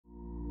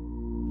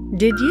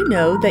Did you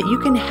know that you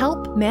can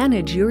help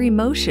manage your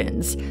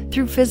emotions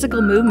through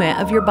physical movement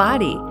of your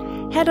body?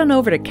 Head on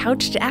over to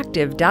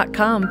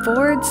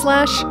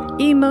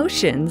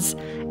couch2active.com/emotions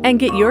and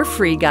get your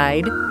free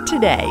guide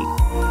today.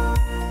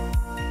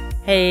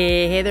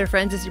 Hey there,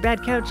 friends. It's your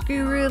Bad Couch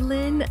Guru,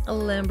 Lynn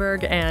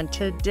Limburg, and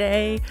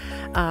today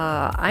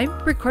I'm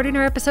recording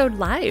our episode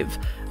live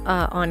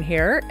on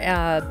here.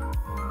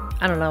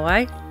 I don't know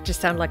why.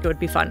 Just sounded like it would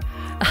be fun.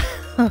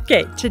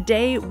 Okay,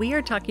 today we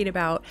are talking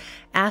about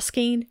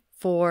asking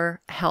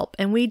for help.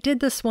 And we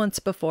did this once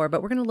before,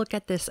 but we're going to look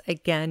at this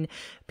again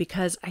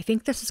because I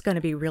think this is going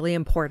to be really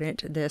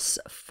important this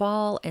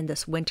fall and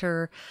this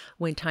winter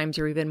when times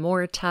are even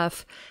more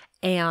tough.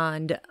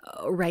 And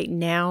right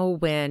now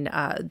when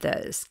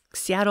the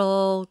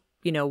Seattle,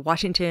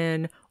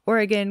 Washington,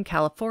 Oregon,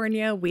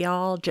 California, we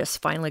all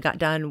just finally got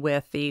done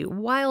with the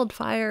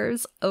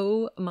wildfires.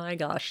 Oh my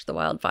gosh, the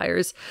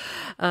wildfires.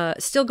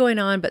 Still going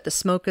on, but the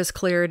smoke is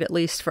cleared, at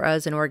least for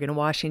us in Oregon and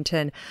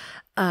Washington.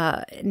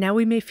 Now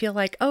we may feel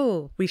like,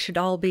 oh, we should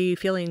all be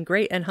feeling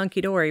great and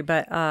hunky-dory,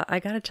 but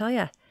I gotta tell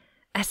you,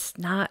 that's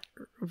not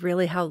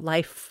really how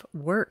life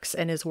works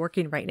and is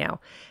working right now.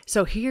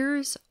 So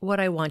here's what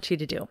I want you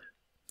to do.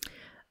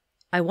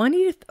 I want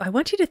you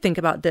to think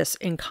about this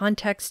in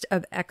context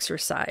of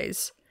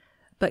exercise,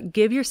 but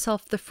give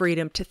yourself the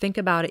freedom to think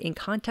about it in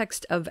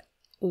context of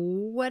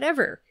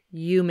whatever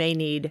you may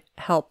need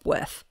help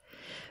with.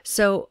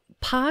 So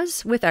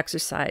pause with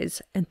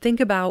exercise and think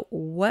about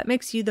what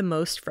makes you the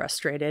most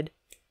frustrated.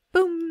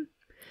 Boom.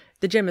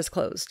 The gym is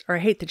closed, or I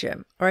hate the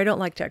gym, or I don't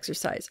like to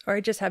exercise, or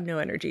I just have no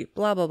energy,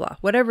 blah, blah, blah.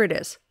 Whatever it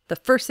is, the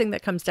first thing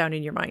that comes down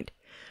in your mind,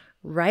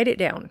 write it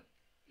down.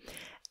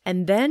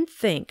 And then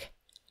think,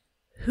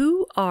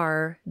 who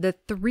are the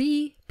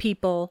 3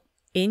 people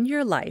in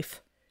your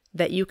life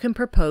that you can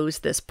propose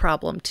this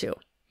problem to?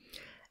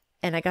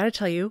 And I got to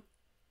tell you,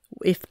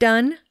 if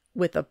done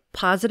with a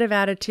positive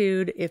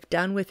attitude, if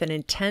done with an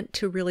intent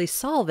to really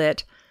solve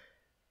it,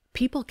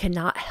 people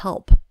cannot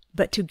help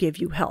but to give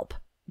you help.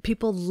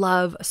 People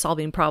love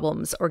solving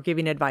problems or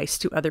giving advice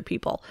to other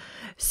people.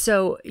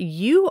 So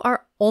you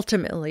are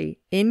ultimately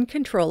in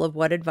control of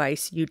what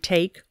advice you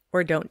take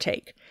or don't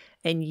take.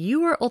 And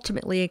you are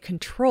ultimately in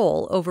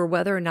control over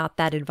whether or not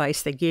that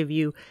advice they give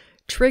you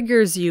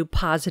triggers you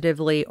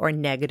positively or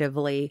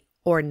negatively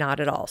or not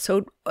at all.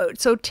 So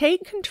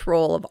take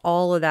control of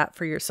all of that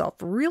for yourself.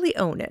 Really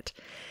own it.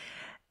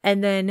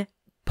 And then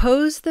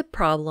pose the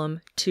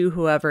problem to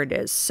whoever it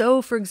is.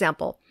 So for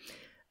example,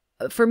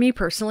 for me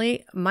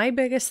personally, my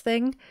biggest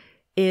thing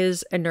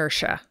is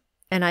inertia.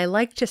 And I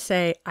like to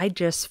say, I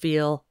just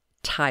feel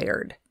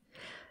tired.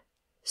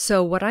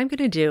 So what I'm going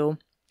to do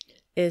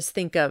is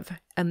think of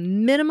a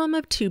minimum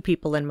of 2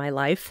 people in my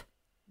life,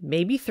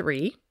 maybe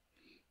 3,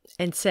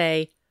 and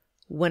say,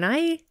 when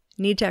I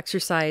need to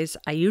exercise,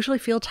 I usually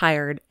feel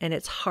tired and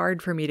it's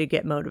hard for me to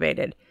get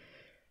motivated.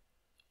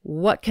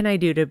 What can I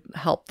do to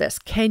help this?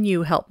 Can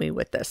you help me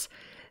with this?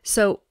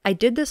 So I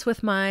did this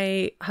with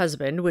my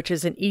husband, which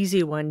is an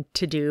easy one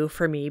to do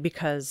for me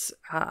because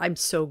I'm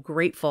so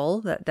grateful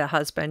that the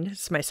husband,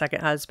 it's my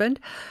second husband,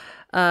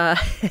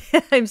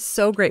 I'm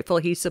so grateful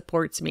he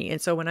supports me.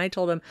 And so when I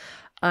told him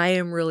I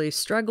am really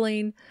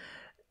struggling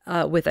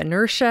with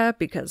inertia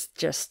because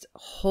just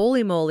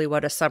holy moly,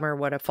 what a summer,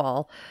 what a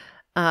fall,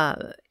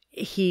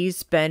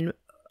 he's been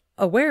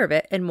aware of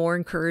it and more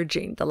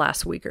encouraging the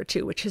last week or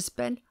 2, which has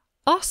been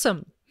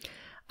awesome.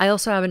 I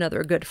also have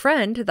another good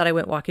friend that I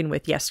went walking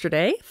with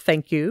yesterday.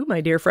 Thank you, my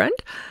dear friend.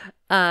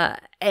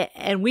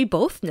 And we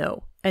both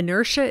know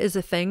inertia is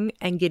a thing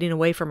and getting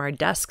away from our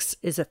desks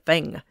is a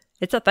thing.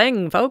 It's a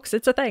thing, folks.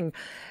 It's a thing.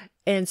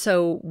 And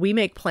so we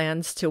make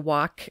plans to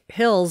walk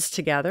hills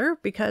together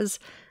because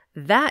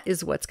that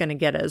is what's going to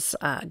get us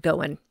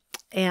going.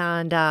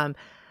 And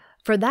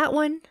for that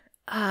one,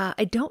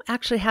 I don't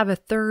actually have a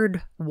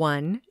third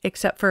one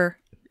except for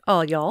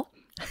all y'all.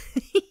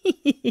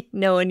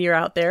 Knowing you're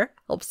out there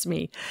helps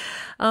me.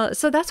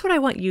 So that's what I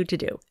want you to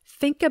do.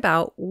 Think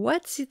about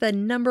what's the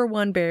number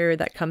 1 barrier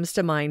that comes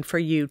to mind for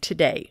you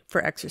today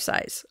for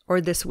exercise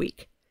or this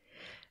week.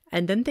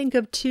 And then think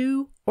of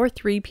 2 or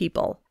 3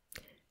 people.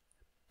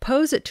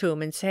 Pose it to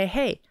them and say,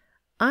 hey,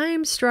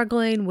 I'm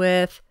struggling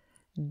with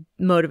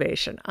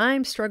motivation.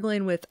 I'm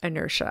struggling with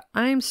inertia.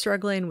 I'm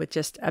struggling with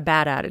just a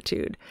bad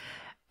attitude.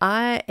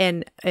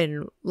 Can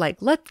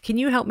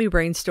you help me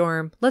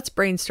brainstorm? Let's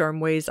brainstorm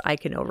ways I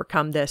can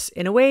overcome this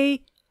in a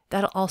way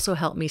that'll also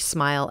help me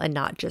smile and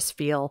not just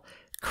feel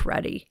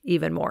cruddy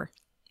even more.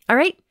 All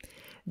right,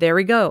 there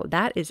we go.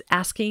 That is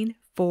asking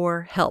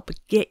for help.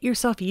 Get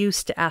yourself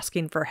used to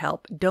asking for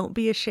help. Don't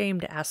be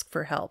ashamed to ask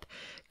for help.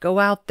 Go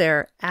out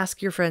there,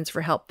 ask your friends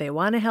for help. They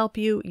want to help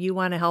you. You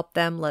want to help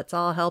them. Let's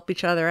all help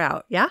each other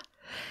out. Yeah.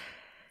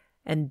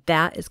 And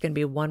that is going to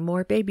be one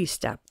more baby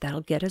step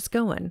that'll get us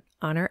going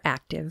on our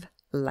active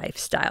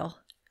lifestyle.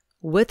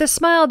 With a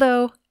smile,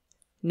 though.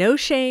 No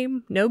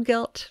shame, no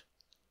guilt.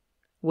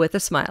 With a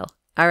smile.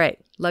 All right.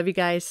 Love you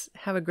guys.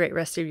 Have a great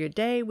rest of your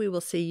day. We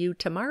will see you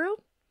tomorrow,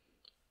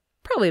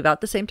 probably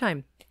about the same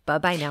time.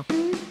 Bye-bye now.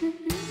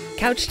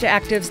 Couch to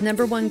Active's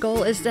 #1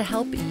 goal is to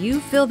help you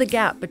fill the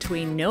gap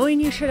between knowing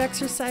you should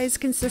exercise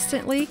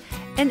consistently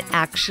and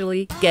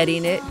actually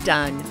getting it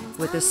done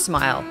with a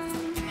smile.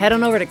 Head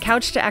on over to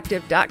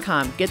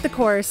couch2active.com. Get the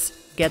course,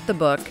 get the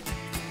book,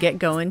 get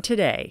going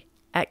today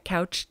at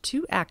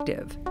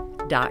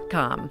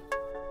couch2active.com.